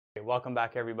Welcome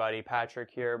back everybody,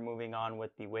 Patrick here, moving on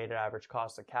with the weighted average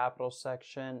cost of capital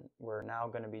section. We're now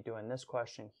going to be doing this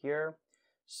question here.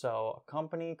 So a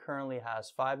company currently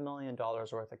has $5 million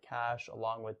worth of cash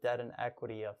along with debt and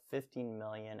equity of $15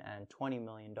 million and $20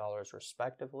 million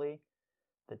respectively.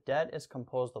 The debt is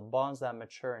composed of bonds that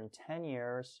mature in 10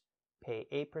 years, pay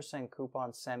 8%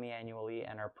 coupon semi-annually,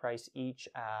 and are priced each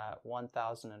at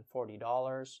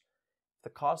 $1,040. The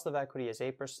cost of equity is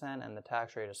 8% and the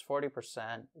tax rate is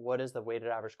 40%. What is the weighted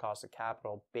average cost of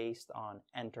capital based on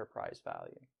enterprise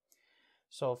value?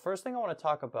 So first thing I want to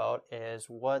talk about is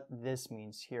what this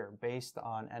means here, based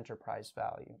on enterprise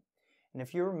value. And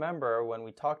if you remember, when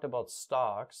we talked about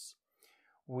stocks,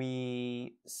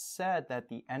 we said that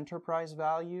the enterprise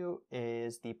value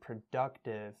is the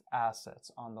productive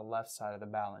assets on the left side of the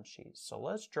balance sheet. So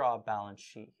let's draw a balance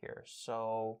sheet here.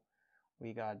 So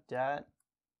we got debt,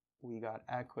 we got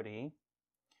equity,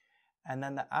 and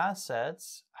then the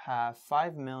assets have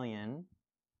 $5 million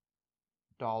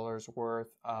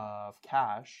worth of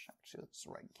cash. Actually, let's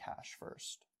write cash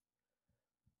first.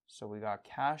 So we got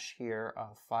cash here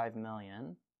of $5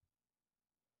 million,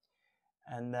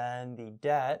 and then the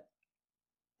debt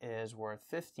is worth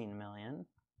 $15 million,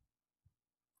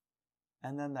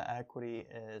 and then the equity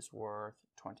is worth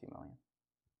 $20 million.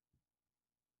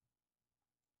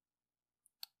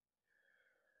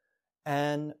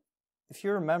 And if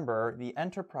you remember, the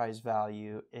enterprise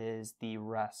value is the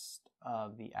rest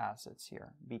of the assets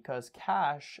here, because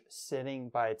cash sitting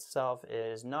by itself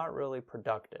is not really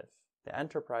productive. The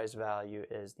enterprise value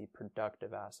is the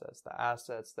productive assets, the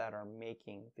assets that are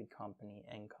making the company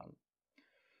income.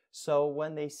 So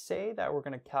when they say that we're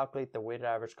going to calculate the weighted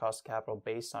average cost of capital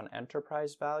based on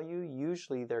enterprise value,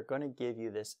 usually they're going to give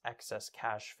you this excess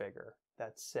cash figure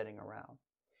that's sitting around.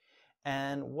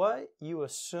 And what you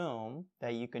assume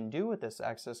that you can do with this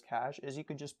excess cash is you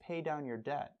could just pay down your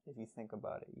debt, if you think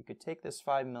about it. You could take this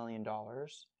 $5 million,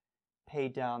 pay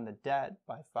down the debt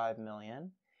by $5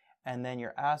 million, and then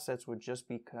your assets would just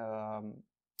be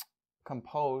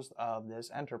composed of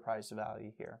this enterprise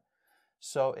value here.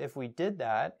 So if we did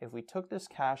that, if we took this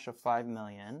cash of $5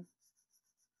 million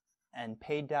and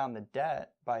paid down the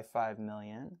debt by $5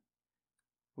 million,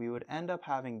 we would end up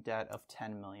having debt of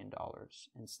 $10 million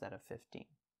instead of 15.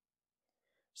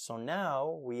 So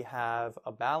now we have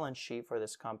a balance sheet for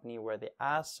this company where the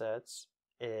assets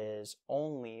is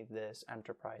only this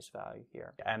enterprise value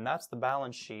here. And that's the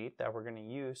balance sheet that we're going to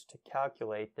use to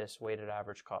calculate this weighted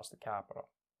average cost of capital.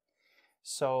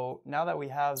 So now that we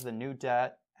have the new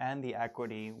debt and the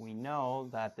equity, we know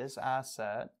that this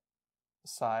asset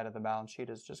side of the balance sheet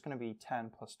is just going to be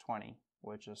 10 plus 20,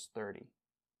 which is 30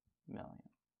 million.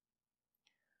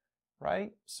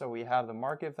 Right? So we have the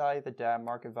market value of the debt,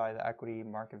 market value of the equity,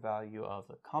 market value of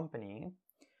the company.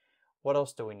 What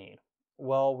else do we need?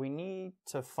 Well, we need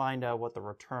to find out what the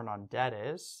return on debt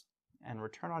is. And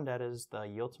return on debt is the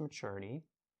yield to maturity.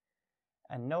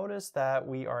 And notice that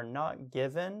we are not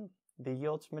given the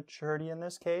yield to maturity in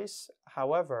this case.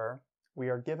 However, we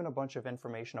are given a bunch of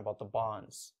information about the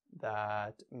bonds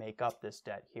that make up this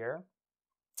debt here.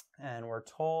 And we're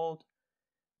told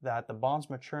that the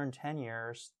bonds mature in 10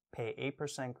 years, pay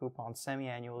 8% coupon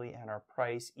semi-annually, and are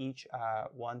priced each at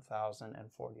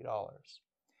 $1,040.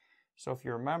 So if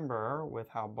you remember with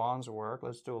how bonds work,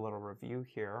 let's do a little review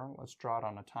here. Let's draw it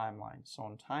on a timeline. So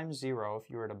on time 0,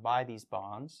 if you were to buy these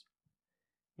bonds,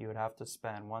 you would have to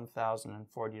spend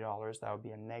 $1,040. That would be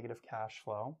a negative cash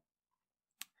flow.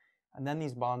 And then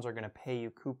these bonds are going to pay you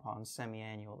coupons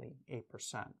semi-annually,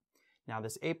 8%. Now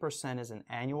this 8% is an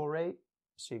annual rate.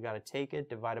 So you got to take it,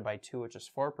 divide it by 2, which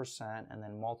is 4%, and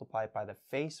then multiply it by the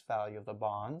face value of the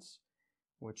bonds,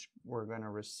 which we're going to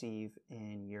receive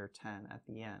in year 10 at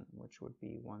the end, which would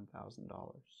be $1,000.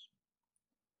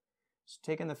 So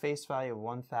taking the face value of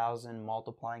 1,000,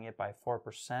 multiplying it by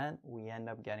 4%, we end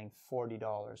up getting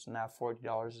 $40, and that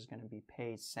 $40 is going to be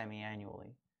paid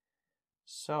semi-annually.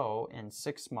 So in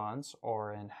 6 months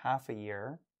or in half a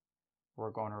year, we're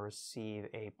going to receive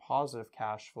a positive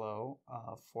cash flow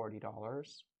of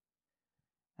 $40.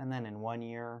 And then in 1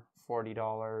 year,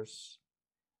 $40.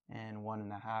 In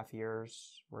 1.5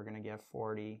 years, we're going to get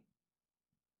 40,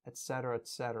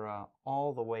 etc.,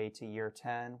 all the way to year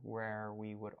 10, where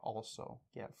we would also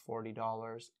get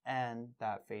 $40 and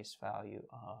that face value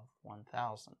of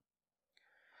 1,000.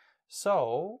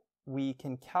 So we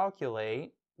can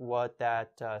calculate what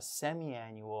that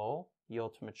semi-annual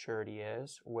yield to maturity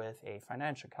is with a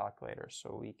financial calculator.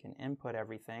 So we can input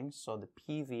everything. So the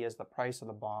PV is the price of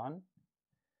the bond.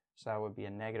 So that would be a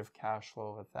negative cash flow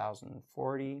of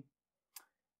 1,040.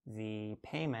 The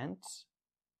payment,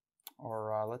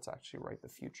 or let's actually write the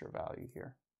future value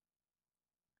here.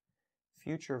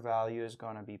 Future value is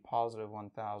going to be positive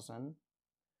 1,000.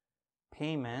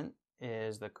 Payment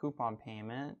is the coupon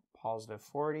payment, positive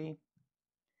 40.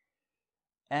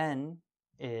 N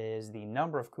is the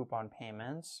number of coupon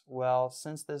payments. Well,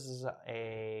 since this is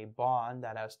a bond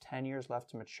that has 10 years left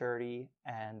to maturity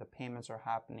and the payments are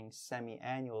happening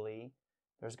semi-annually,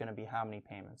 there's going to be how many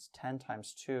payments? 10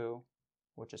 times 2,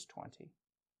 which is 20.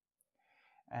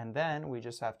 And then we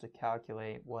just have to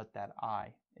calculate what that I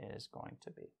is going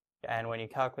to be. And when you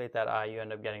calculate that I, you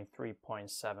end up getting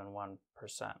 3.71%.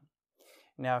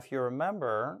 Now, if you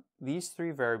remember, these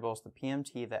three variables, the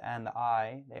PMT, the N, the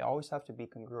I, they always have to be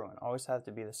congruent, always have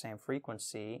to be the same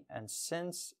frequency. And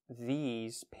since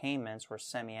these payments were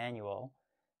semi-annual,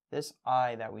 this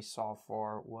I that we solved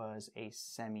for was a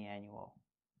semi-annual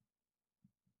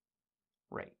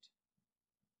rate.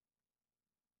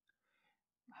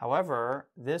 However,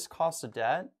 this cost of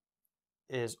debt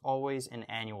is always in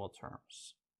annual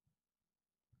terms.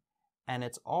 And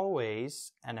it's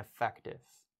always an effective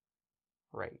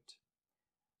rate.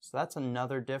 So that's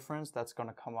another difference that's going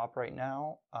to come up right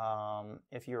now.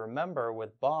 If you remember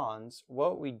with bonds,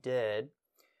 what we did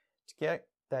to get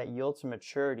that yield to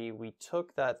maturity, we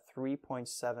took that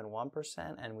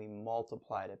 3.71% and we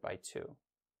multiplied it by 2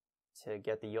 to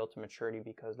get the yield to maturity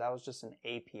because that was just an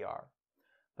APR.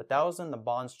 But that was in the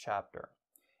bonds chapter.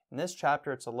 In this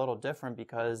chapter, it's a little different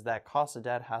because that cost of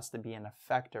debt has to be an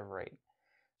effective rate.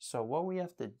 So what we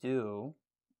have to do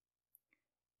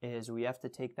is we have to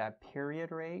take that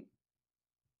period rate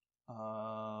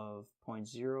of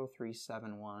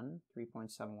 0.0371,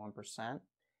 3.71%,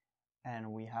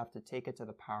 and we have to take it to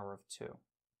the power of 2,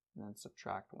 and then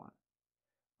subtract 1.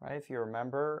 Right? If you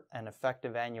remember, an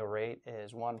effective annual rate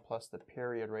is 1 plus the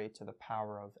period rate to the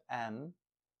power of m,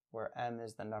 where m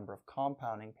is the number of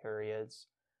compounding periods.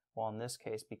 Well, in this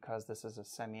case, because this is a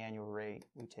semi-annual rate,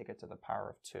 we take it to the power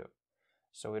of 2.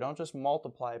 So we don't just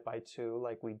multiply it by 2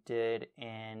 like we did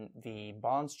in the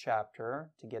bonds chapter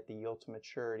to get the yield to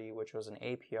maturity, which was an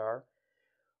APR.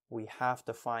 We have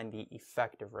to find the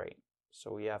effective rate.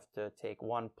 So we have to take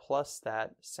 1 plus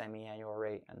that semi-annual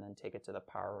rate and then take it to the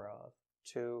power of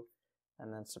 2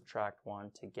 and then subtract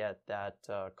 1 to get that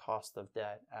cost of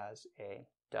debt as a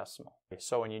decimal.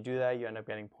 So when you do that, you end up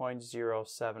getting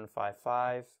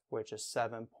 0.0755, which is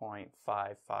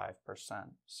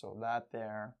 7.55%. So that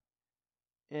there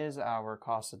is our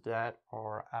cost of debt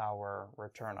or our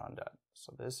return on debt.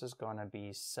 So this is going to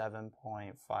be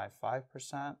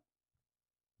 7.55%.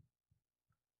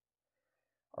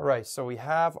 All right, so we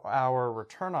have our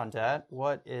return on debt.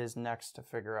 What is next to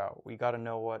figure out? We got to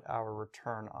know what our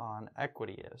return on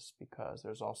equity is because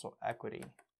there's also equity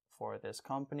for this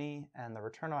company, and the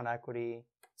return on equity,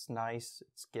 it's nice,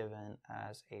 it's given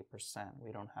as a percent.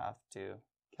 We don't have to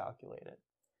calculate it.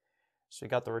 So we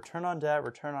got the return on debt,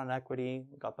 return on equity,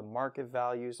 we got the market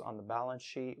values on the balance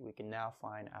sheet. We can now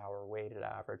find our weighted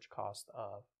average cost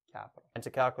of capital. And to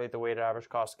calculate the weighted average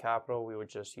cost of capital, we would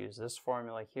just use this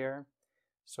formula here.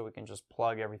 So we can just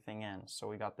plug everything in. So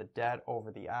we got the debt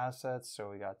over the assets. So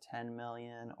we got 10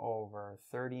 million over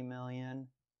 30 million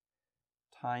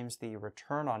times the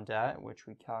return on debt, which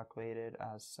we calculated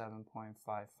as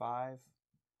 7.55,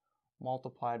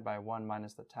 multiplied by 1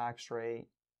 minus the tax rate,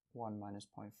 1 minus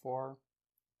 0.4,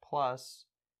 plus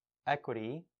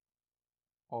equity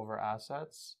over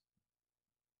assets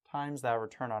times that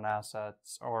return on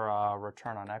assets, or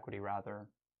return on equity rather,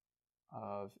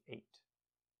 of 8.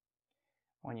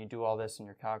 When you do all this in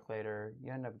your calculator,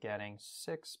 you end up getting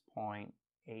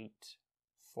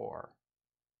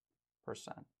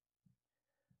 6.84%.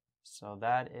 So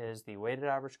that is the weighted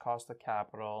average cost of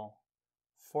capital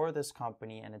for this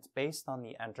company, and it's based on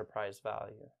the enterprise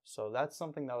value. So that's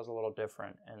something that was a little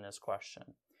different in this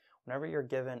question. Whenever you're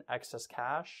given excess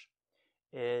cash,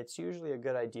 it's usually a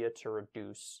good idea to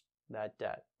reduce that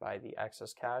debt by the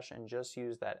excess cash and just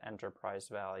use that enterprise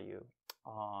value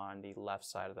on the left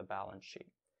side of the balance sheet.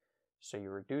 So you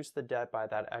reduce the debt by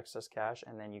that excess cash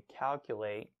and then you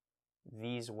calculate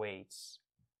these weights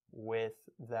with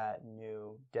that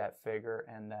new debt figure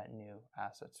and that new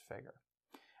assets figure.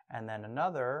 And then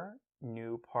another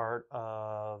new part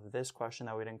of this question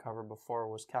that we didn't cover before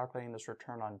was calculating this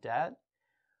return on debt.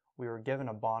 We were given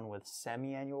a bond with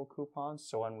semi-annual coupons.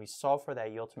 So when we solve for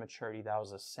that yield to maturity, that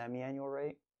was a semi-annual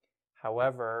rate.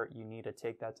 However, you need to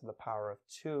take that to the power of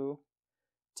 2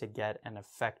 to get an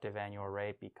effective annual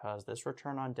rate because this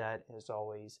return on debt is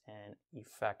always in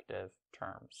effective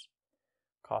terms.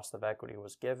 Cost of equity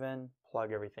was given,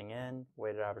 plug everything in,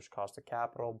 weighted average cost of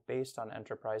capital based on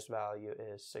enterprise value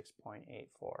is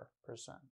 6.84%.